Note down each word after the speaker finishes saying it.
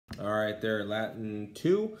right there, Latin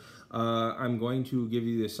 2. I'm going to give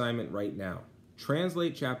you the assignment right now.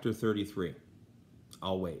 Translate chapter 33.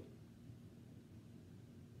 I'll wait.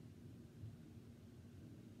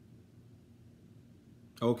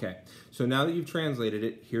 Okay, so now that you've translated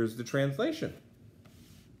it, here's the translation.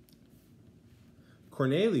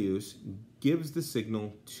 Cornelius gives the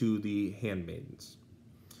signal to the handmaidens.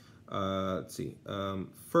 Let's see.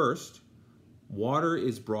 First, water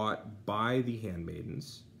is brought by the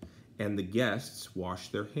handmaidens, and the guests wash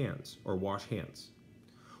their hands, or wash hands.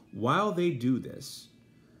 While they do this,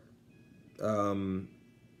 wine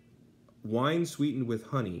sweetened with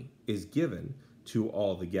honey is given to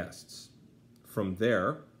all the guests. From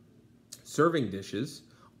there, serving dishes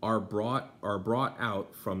are brought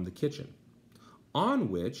out from the kitchen, on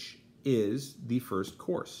which is the first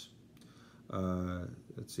course.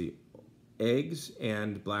 Let's see, eggs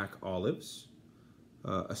and black olives,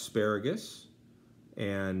 asparagus,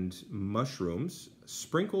 and mushrooms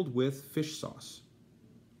sprinkled with fish sauce.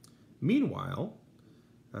 Meanwhile,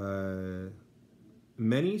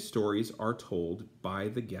 many stories are told by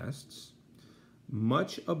the guests.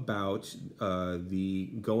 Much about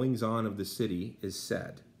the goings-on of the city is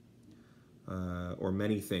said, or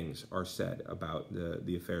many things are said about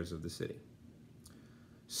the affairs of the city.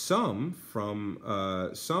 Some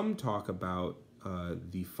talk about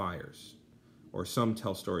the fires, or some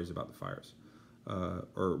tell stories about the fires,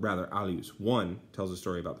 or rather, Alius. One tells a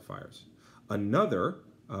story about the fires. Another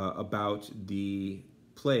about the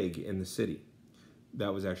plague in the city.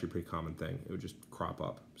 That was actually a pretty common thing. It would just crop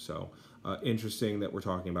up. So interesting that we're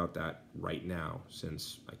talking about that right now,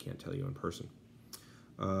 since I can't tell you in person.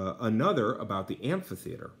 Another about the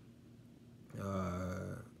amphitheater.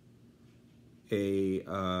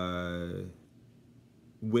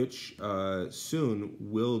 Which soon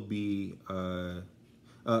will be a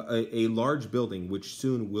large building which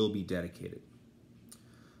soon will be dedicated.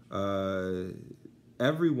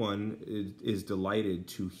 Everyone is delighted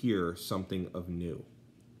to hear something of new.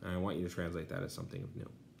 And I want you to translate that as something of new.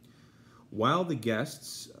 While the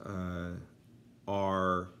guests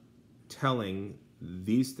are telling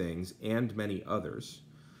these things and many others,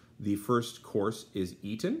 the first course is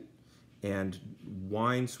eaten, and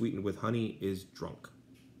wine sweetened with honey is drunk.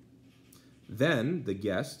 Then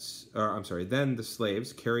then the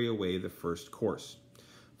slaves carry away the first course.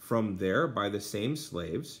 From there, by the same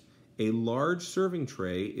slaves, a large serving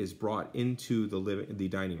tray is brought into the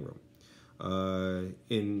dining room.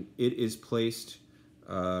 It is placed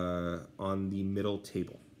on the middle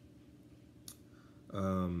table.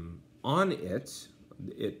 On it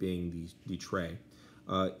being the tray,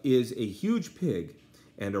 is a huge pig,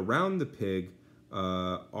 and around the pig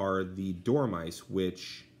are the dormice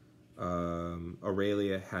which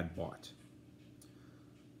Aurelia had bought.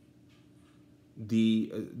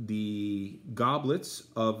 The goblets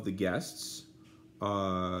of the guests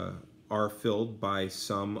are filled by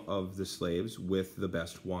some of the slaves with the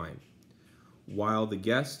best wine. While the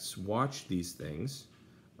guests watch these things,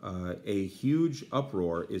 a huge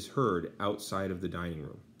uproar is heard outside of the dining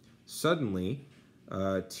room. Suddenly,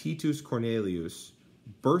 Titus Cornelius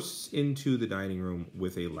bursts into the dining room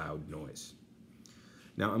with a loud noise.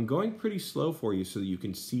 Now, I'm going pretty slow for you so that you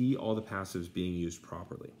can see all the passives being used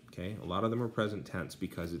properly, okay? A lot of them are present tense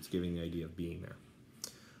because it's giving the idea of being there.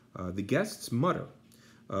 The guests mutter,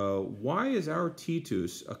 "Why is our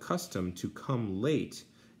Titus accustomed to come late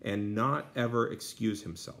and not ever excuse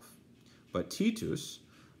himself?" But Titus,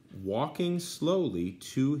 walking slowly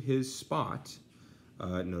to his spot,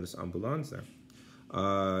 notice ambulance there,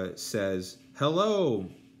 says,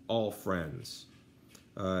 "Hello, all friends.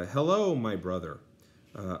 Hello, my brother.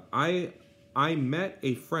 I met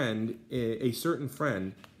a certain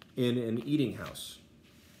friend in an eating house.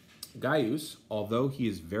 Gaius, although he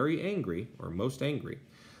is very angry, or most angry,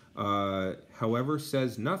 however,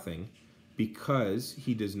 says nothing because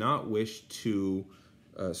he does not wish to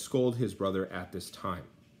scold his brother at this time.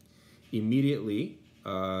 Immediately,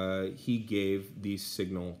 he gave the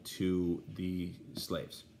signal to the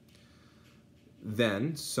slaves.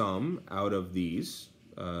 Then some out of these,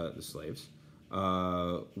 the slaves,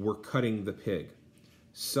 were cutting the pig.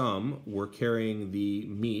 Some were carrying the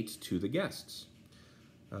meat to the guests.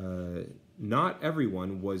 Not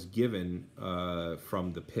everyone was given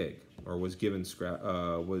from the pig, or was given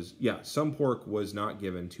some pork was not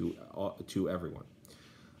given to everyone.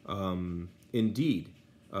 Indeed,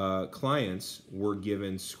 clients were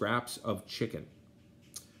given scraps of chicken.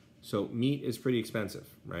 So meat is pretty expensive,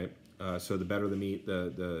 right? So the better the meat,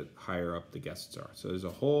 the higher up the guests are. So there's a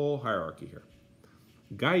whole hierarchy here.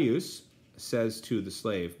 Gaius says to the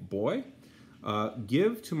slave, "Boy,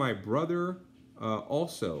 give to my brother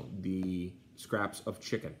also the scraps of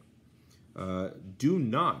chicken. Do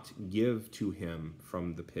not give to him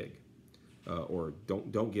from the pig, or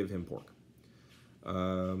don't give him pork.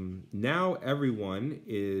 Now everyone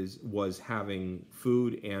was having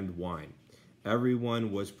food and wine.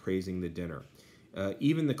 Everyone was praising the dinner.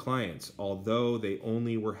 Even the clients, although they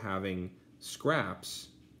only were having scraps,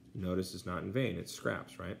 notice it's not in vain, it's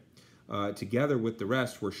scraps, right? Together with the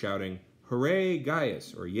rest were shouting, "Hooray,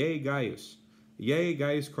 Gaius," or "Yay, Gaius." "Yay,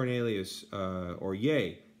 Gaius Cornelius," or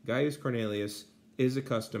 "Yay, Gaius Cornelius is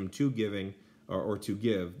accustomed to giving or to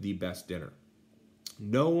give the best dinner.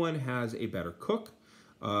 No one has a better cook.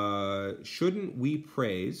 Shouldn't we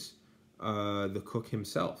praise the cook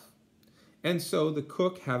himself?" And so the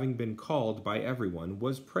cook, having been called by everyone,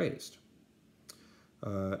 was praised.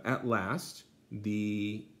 At last,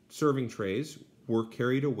 the serving trays were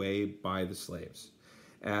carried away by the slaves.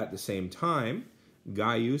 At the same time,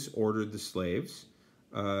 Gaius ordered the slaves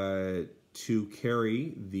to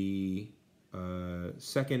carry the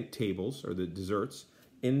second tables, or the desserts,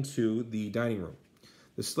 into the dining room.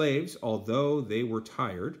 The slaves, although they were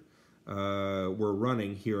tired, were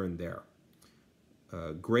running here and there.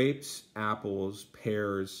 Grapes, apples,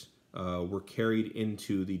 pears were carried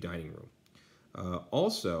into the dining room.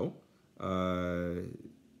 Also,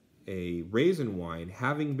 a raisin wine,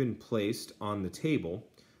 having been placed on the table,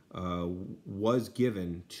 was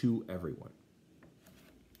given to everyone.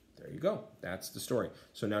 There you go. That's the story.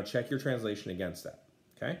 So now check your translation against that.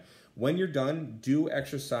 Okay? When you're done, do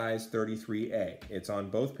exercise 33A. It's on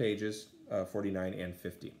both pages, 49 and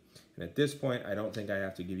 50. And at this point, I don't think I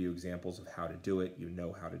have to give you examples of how to do it. You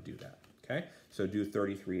know how to do that. Okay? So do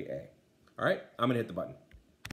 33A. All right? I'm going to hit the button.